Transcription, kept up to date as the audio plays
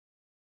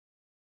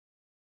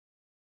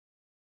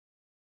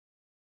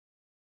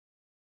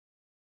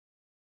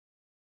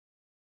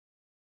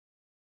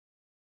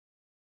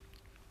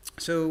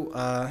So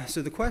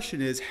the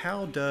question is,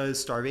 how does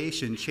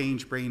starvation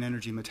change brain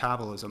energy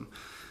metabolism?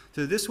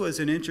 So this was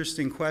an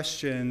interesting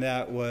question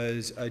that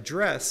was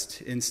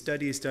addressed in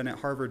studies done at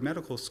Harvard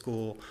Medical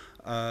School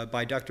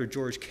by Dr.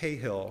 George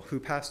Cahill, who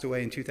passed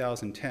away in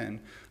 2010.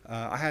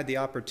 I had the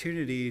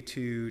opportunity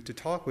to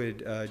talk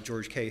with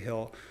George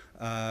Cahill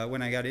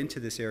when I got into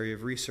this area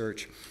of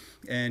research,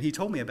 and he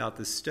told me about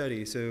this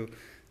study. So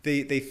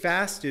they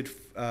fasted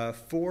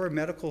 4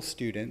 medical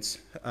students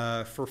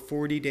for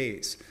 40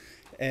 days.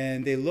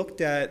 And they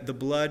looked at the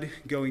blood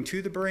going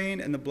to the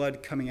brain and the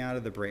blood coming out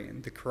of the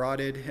brain, the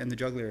carotid and the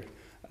jugular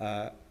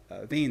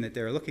vein that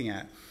they're looking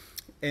at.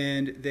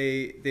 And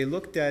they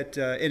looked at,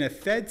 in a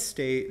fed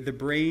state, the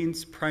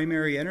brain's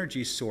primary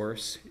energy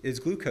source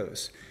is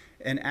glucose.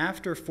 And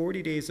after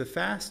 40 days of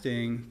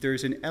fasting,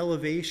 there's an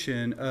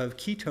elevation of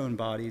ketone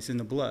bodies in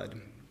the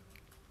blood.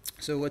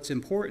 So what's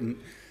important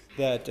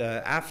that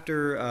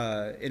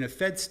in a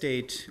fed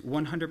state,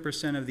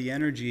 100% of the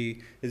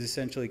energy is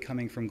essentially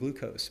coming from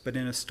glucose. But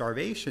in a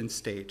starvation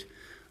state,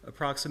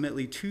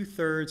 approximately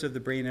 2/3 of the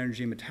brain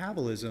energy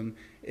metabolism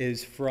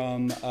is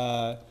from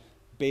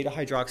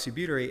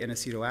beta-hydroxybutyrate and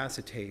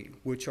acetoacetate,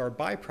 which are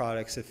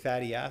byproducts of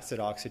fatty acid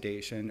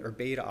oxidation or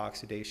beta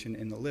oxidation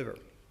in the liver.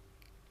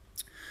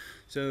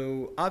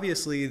 So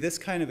obviously, this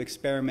kind of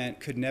experiment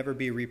could never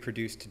be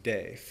reproduced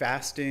today.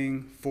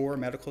 Fasting for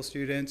medical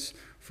students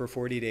for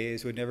 40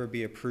 days would never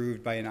be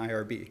approved by an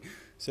IRB.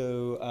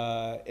 So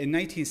in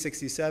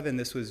 1967,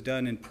 this was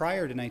done, and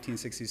prior to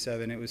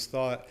 1967, it was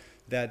thought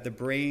that the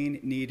brain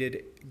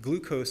needed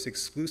glucose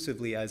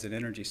exclusively as an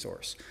energy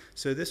source.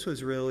 So this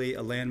was really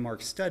a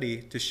landmark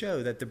study to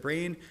show that the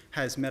brain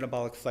has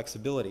metabolic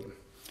flexibility.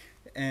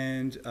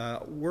 And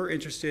we're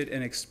interested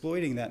in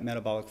exploiting that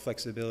metabolic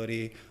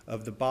flexibility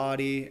of the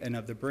body and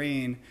of the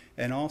brain,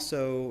 and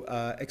also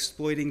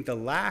exploiting the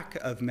lack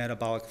of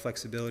metabolic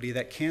flexibility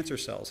that cancer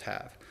cells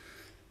have.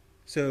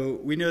 So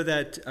we know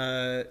that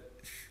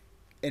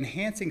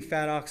enhancing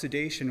fat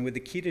oxidation with the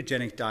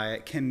ketogenic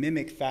diet can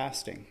mimic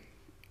fasting.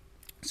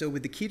 So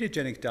with the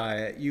ketogenic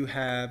diet, you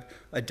have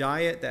a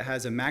diet that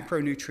has a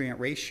macronutrient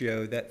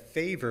ratio that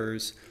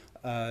favors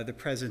the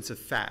presence of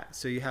fat.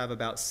 So you have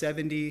about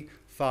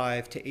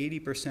 75 to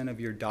 80% of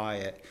your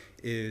diet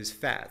is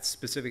fats,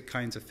 specific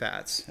kinds of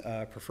fats,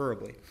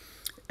 preferably.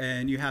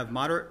 And you have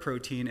moderate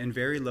protein and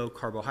very low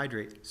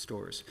carbohydrate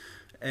stores.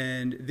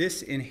 And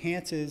this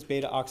enhances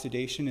beta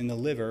oxidation in the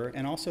liver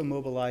and also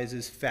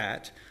mobilizes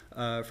fat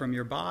from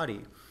your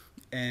body.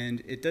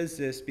 And it does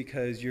this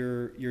because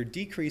you're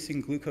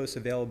decreasing glucose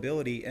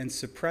availability and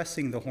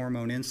suppressing the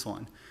hormone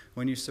insulin.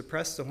 When you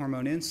suppress the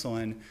hormone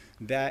insulin,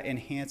 that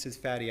enhances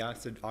fatty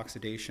acid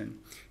oxidation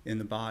in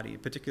the body,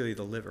 particularly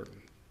the liver.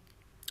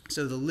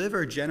 So the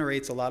liver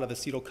generates a lot of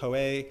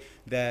acetyl-CoA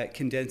that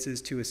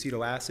condenses to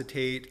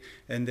acetoacetate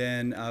and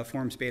then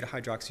forms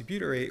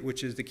beta-hydroxybutyrate,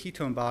 which is the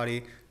ketone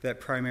body that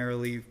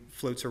primarily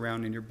floats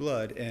around in your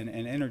blood and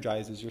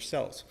energizes your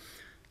cells.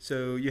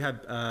 So you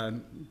have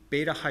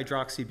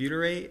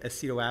beta-hydroxybutyrate,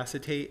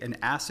 acetoacetate, and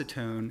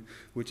acetone,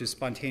 which is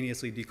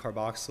spontaneously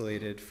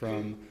decarboxylated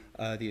from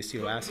the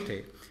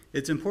acetoacetate.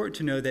 It's important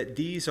to know that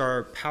these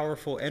are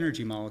powerful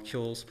energy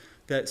molecules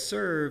that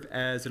serve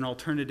as an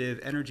alternative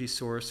energy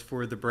source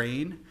for the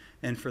brain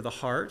and for the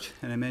heart.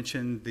 And I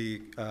mentioned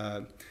the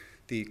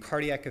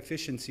cardiac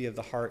efficiency of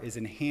the heart is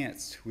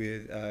enhanced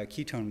with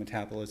ketone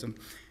metabolism.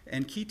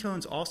 And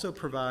ketones also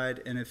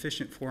provide an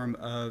efficient form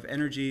of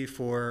energy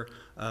for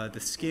the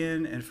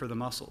skin and for the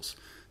muscles.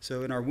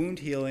 So in our wound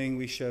healing,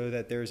 we show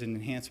that there's an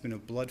enhancement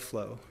of blood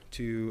flow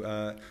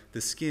to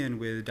the skin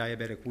with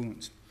diabetic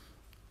wounds.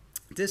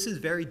 This is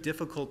very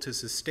difficult to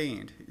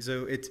sustain.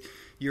 So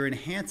you're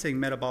enhancing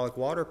metabolic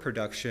water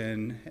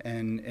production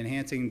and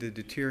enhancing the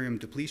deuterium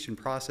depletion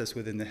process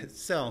within the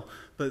cell,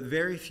 but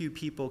very few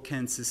people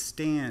can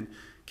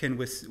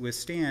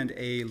withstand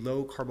a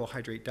low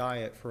carbohydrate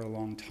diet for a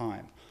long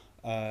time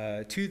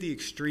to the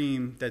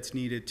extreme that's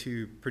needed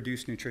to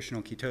produce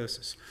nutritional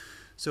ketosis.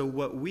 So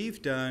what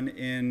we've done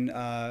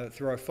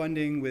through our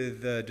funding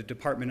with the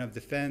Department of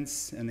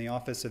Defense and the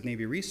Office of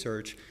Navy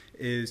Research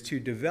is to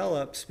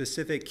develop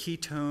specific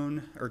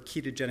ketone or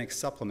ketogenic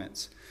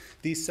supplements.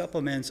 These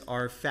supplements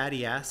are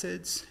fatty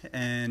acids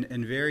and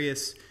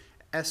various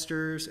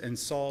esters and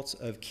salts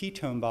of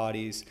ketone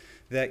bodies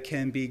that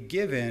can be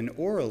given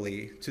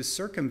orally to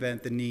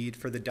circumvent the need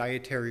for the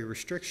dietary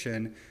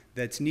restriction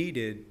that's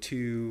needed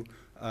to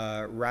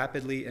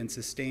rapidly and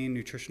sustain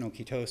nutritional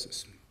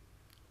ketosis.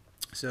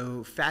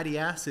 So fatty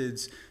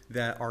acids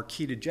that are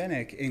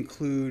ketogenic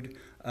include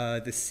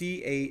the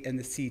C8 and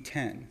the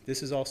C10.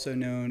 This is also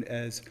known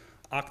as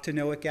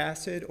octanoic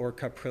acid or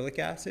caprylic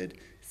acid.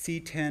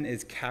 C10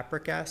 is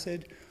capric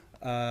acid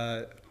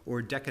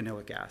or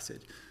decanoic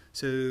acid.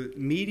 So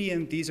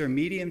these are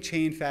medium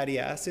chain fatty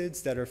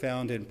acids that are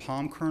found in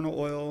palm kernel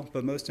oil,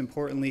 but most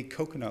importantly,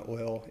 coconut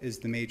oil is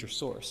the major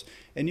source.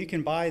 And you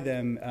can buy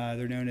them,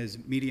 they're known as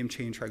medium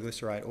chain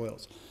triglyceride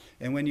oils.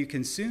 And when you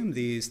consume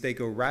these, they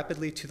go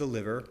rapidly to the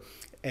liver,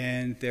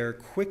 and they're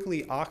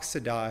quickly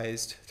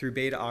oxidized through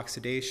beta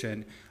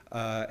oxidation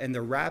And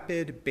the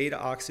rapid beta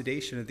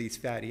oxidation of these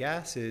fatty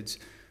acids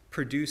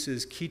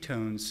produces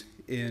ketones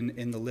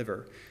in the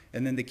liver.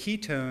 And then the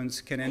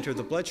ketones can enter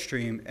the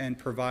bloodstream and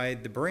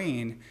provide the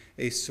brain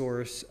a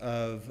source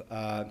of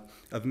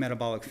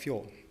metabolic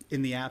fuel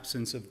in the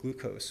absence of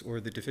glucose or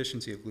the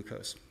deficiency of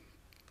glucose.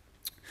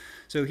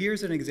 So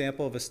here's an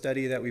example of a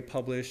study that we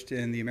published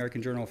in the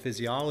American Journal of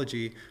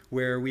Physiology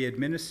where we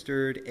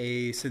administered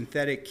a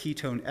synthetic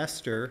ketone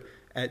ester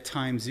at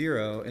time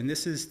 0, and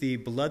this is the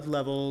blood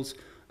levels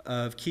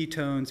of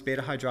ketones,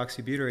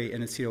 beta-hydroxybutyrate,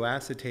 and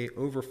acetoacetate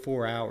over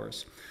 4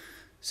 hours.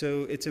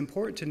 So it's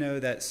important to know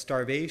that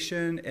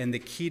starvation and the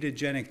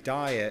ketogenic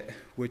diet,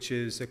 which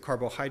is a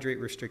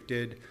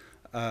carbohydrate-restricted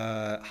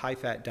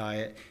high-fat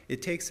diet,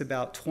 it takes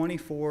about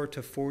 24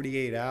 to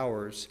 48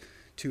 hours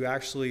to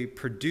actually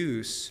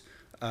produce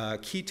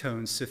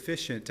ketones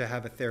sufficient to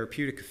have a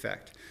therapeutic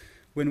effect.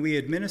 When we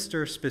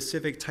administer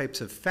specific types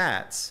of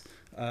fats,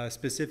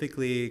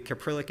 specifically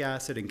caprylic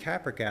acid and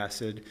capric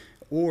acid,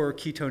 or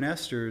ketone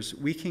esters,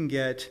 we can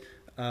get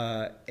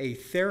a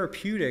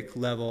therapeutic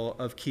level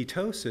of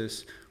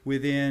ketosis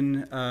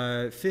within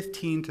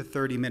 15 to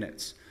 30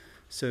 minutes.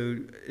 So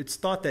it's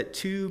thought that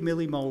 2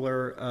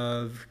 millimolar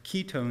of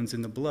ketones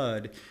in the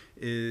blood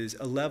is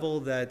a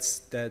level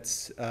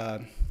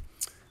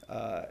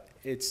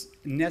it's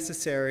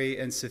necessary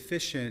and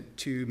sufficient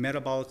to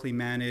metabolically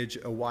manage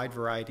a wide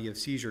variety of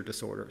seizure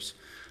disorders.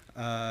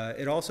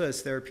 It also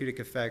has therapeutic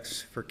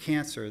effects for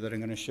cancer that I'm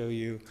going to show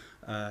you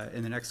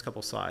in the next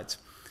couple slides.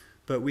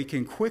 But we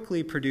can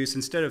quickly produce,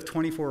 instead of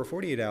 24 or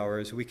 48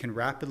 hours, we can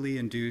rapidly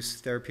induce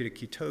therapeutic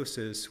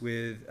ketosis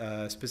with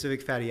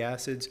specific fatty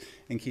acids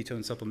and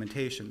ketone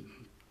supplementation.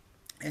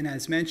 And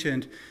as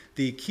mentioned,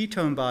 the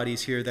ketone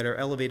bodies here that are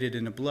elevated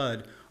in the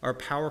blood are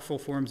powerful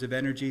forms of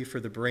energy for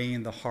the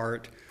brain, the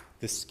heart,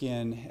 the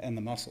skin, and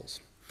the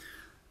muscles.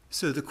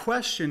 So the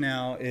question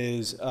now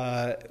is,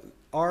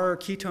 are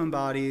ketone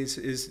bodies,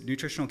 is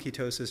nutritional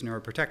ketosis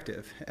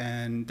neuroprotective?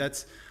 And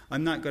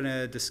I'm not going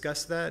to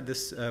discuss that.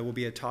 This will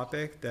be a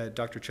topic that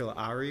Dr. Chilla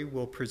Ari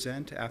will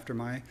present after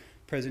my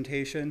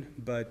presentation,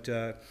 but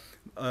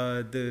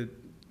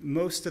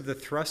most of the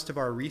thrust of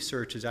our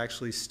research is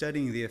actually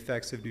studying the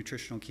effects of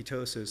nutritional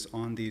ketosis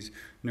on these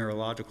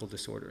neurological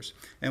disorders.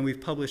 And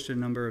we've published a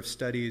number of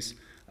studies,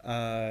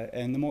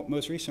 and the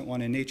most recent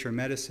one in Nature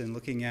Medicine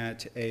looking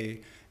at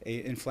a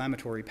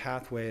inflammatory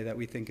pathway that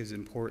we think is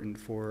important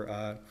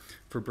for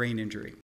brain injury.